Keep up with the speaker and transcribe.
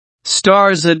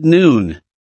Stars at Noon.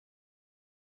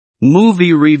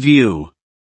 Movie review.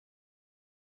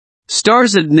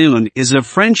 Stars at Noon is a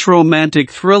French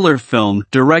romantic thriller film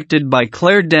directed by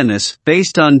Claire Denis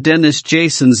based on Denis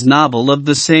Jason's novel of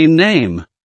the same name.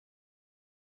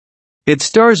 It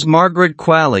stars Margaret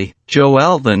Qualley,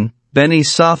 Alvin, Benny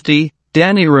Softey,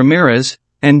 Danny Ramirez,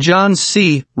 and John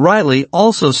C. Reilly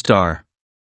also star.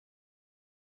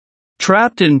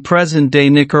 Trapped in present-day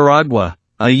Nicaragua,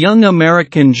 a young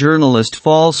American journalist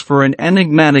falls for an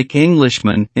enigmatic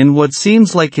Englishman in what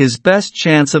seems like his best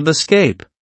chance of escape.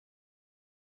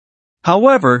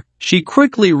 However, she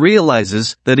quickly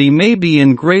realizes that he may be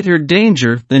in greater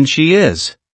danger than she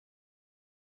is.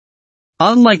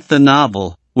 Unlike the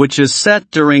novel, which is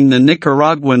set during the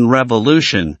Nicaraguan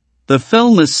Revolution, the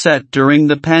film is set during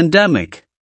the pandemic.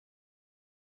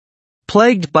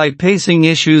 Plagued by pacing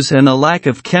issues and a lack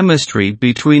of chemistry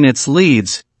between its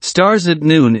leads, Stars at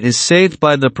Noon is saved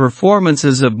by the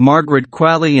performances of Margaret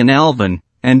Qualley and Alvin,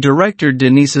 and director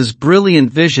Denis's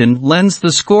brilliant vision lends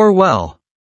the score well.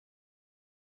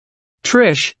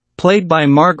 Trish, played by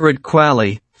Margaret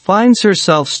Qualley, finds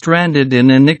herself stranded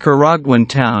in a Nicaraguan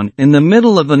town in the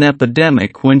middle of an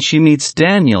epidemic when she meets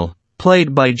Daniel,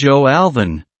 played by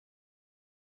Alvin.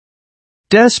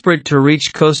 Desperate to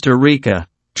reach Costa Rica,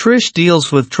 Trish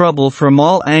deals with trouble from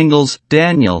all angles.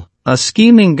 Daniel, a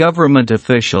scheming government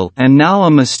official and now a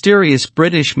mysterious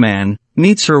British man,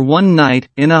 meets her one night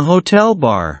in a hotel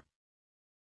bar.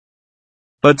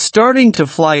 But starting to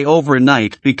fly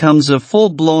overnight becomes a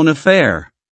full-blown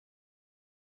affair.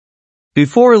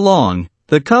 Before long,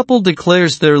 the couple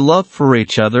declares their love for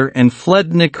each other and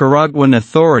fled Nicaraguan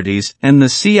authorities and the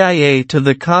CIA to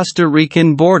the Costa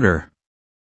Rican border.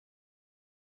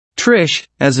 Trish,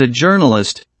 as a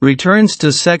journalist, returns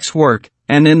to sex work,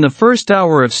 and in the first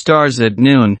hour of Stars at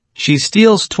Noon, she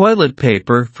steals toilet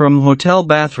paper from hotel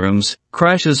bathrooms,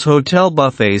 crashes hotel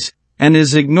buffets, and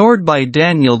is ignored by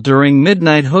Daniel during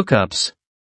midnight hookups.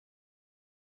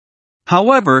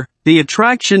 However, the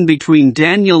attraction between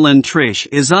Daniel and Trish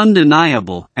is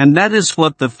undeniable, and that is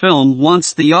what the film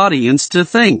wants the audience to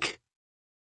think.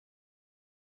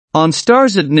 On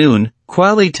Stars at Noon,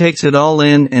 Qualley takes it all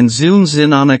in and zooms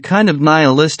in on a kind of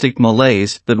nihilistic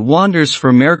malaise that wanders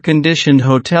from air-conditioned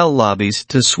hotel lobbies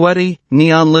to sweaty,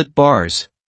 neon-lit bars.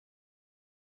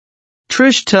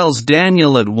 Trish tells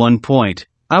Daniel at one point,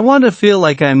 "I want to feel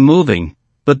like I'm moving,"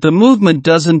 but the movement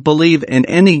doesn't believe in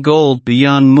any goal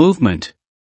beyond movement.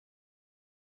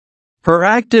 Her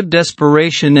active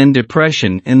desperation and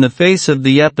depression in the face of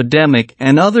the epidemic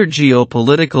and other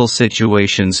geopolitical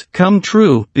situations come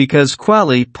true because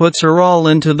Qualley puts her all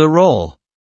into the role.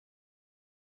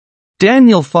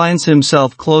 Daniel finds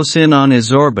himself close in on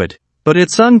his orbit, but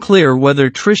it's unclear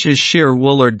whether Trish's sheer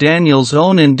will or Daniel's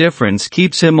own indifference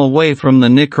keeps him away from the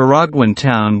Nicaraguan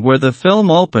town where the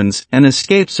film opens and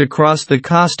escapes across the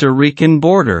Costa Rican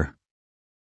border.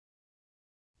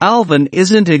 Alvin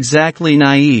isn't exactly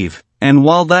naive, and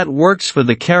while that works for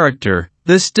the character,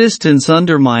 this distance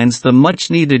undermines the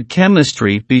much-needed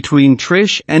chemistry between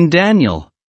Trish and Daniel.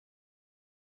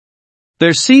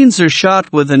 Their scenes are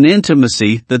shot with an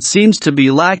intimacy that seems to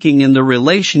be lacking in the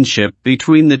relationship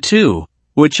between the two,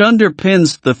 which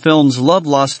underpins the film's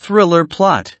love-lost thriller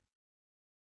plot.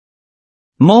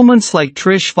 Moments like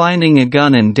Trish finding a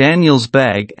gun in Daniel's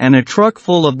bag and a truck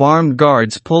full of armed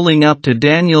guards pulling up to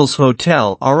Daniel's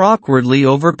hotel are awkwardly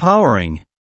overpowering.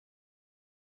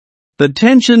 The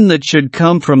tension that should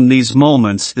come from these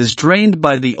moments is drained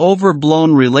by the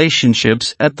overblown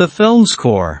relationships at the film's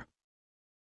core.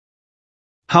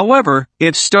 However,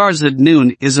 if Stars at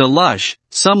Noon is a lush,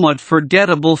 somewhat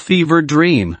forgettable fever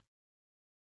dream.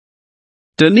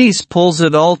 Denis pulls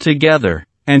it all together,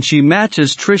 and she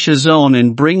matches Trish's own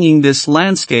in bringing this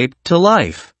landscape to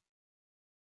life.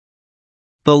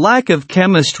 The lack of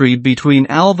chemistry between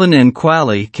Alvin and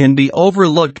Qualley can be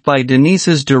overlooked by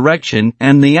Denis's direction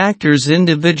and the actors'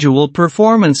 individual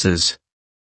performances.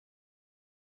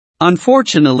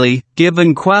 Unfortunately,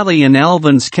 given Qualley and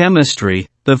Alvin's chemistry,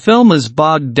 the film is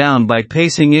bogged down by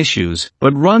pacing issues,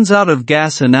 but runs out of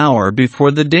gas an hour before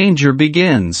the danger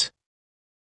begins.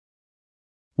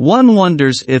 One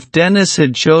wonders if Denis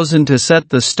had chosen to set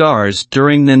the stars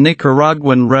during the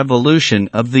Nicaraguan Revolution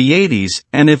of the 80s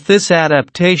and if this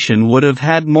adaptation would have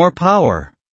had more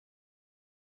power.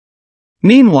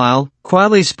 Meanwhile,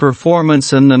 Qualley's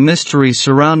performance and the mystery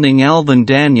surrounding Alvin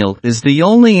Daniel is the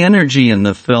only energy in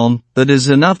the film that is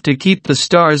enough to keep the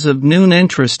Stars of Noon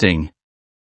interesting.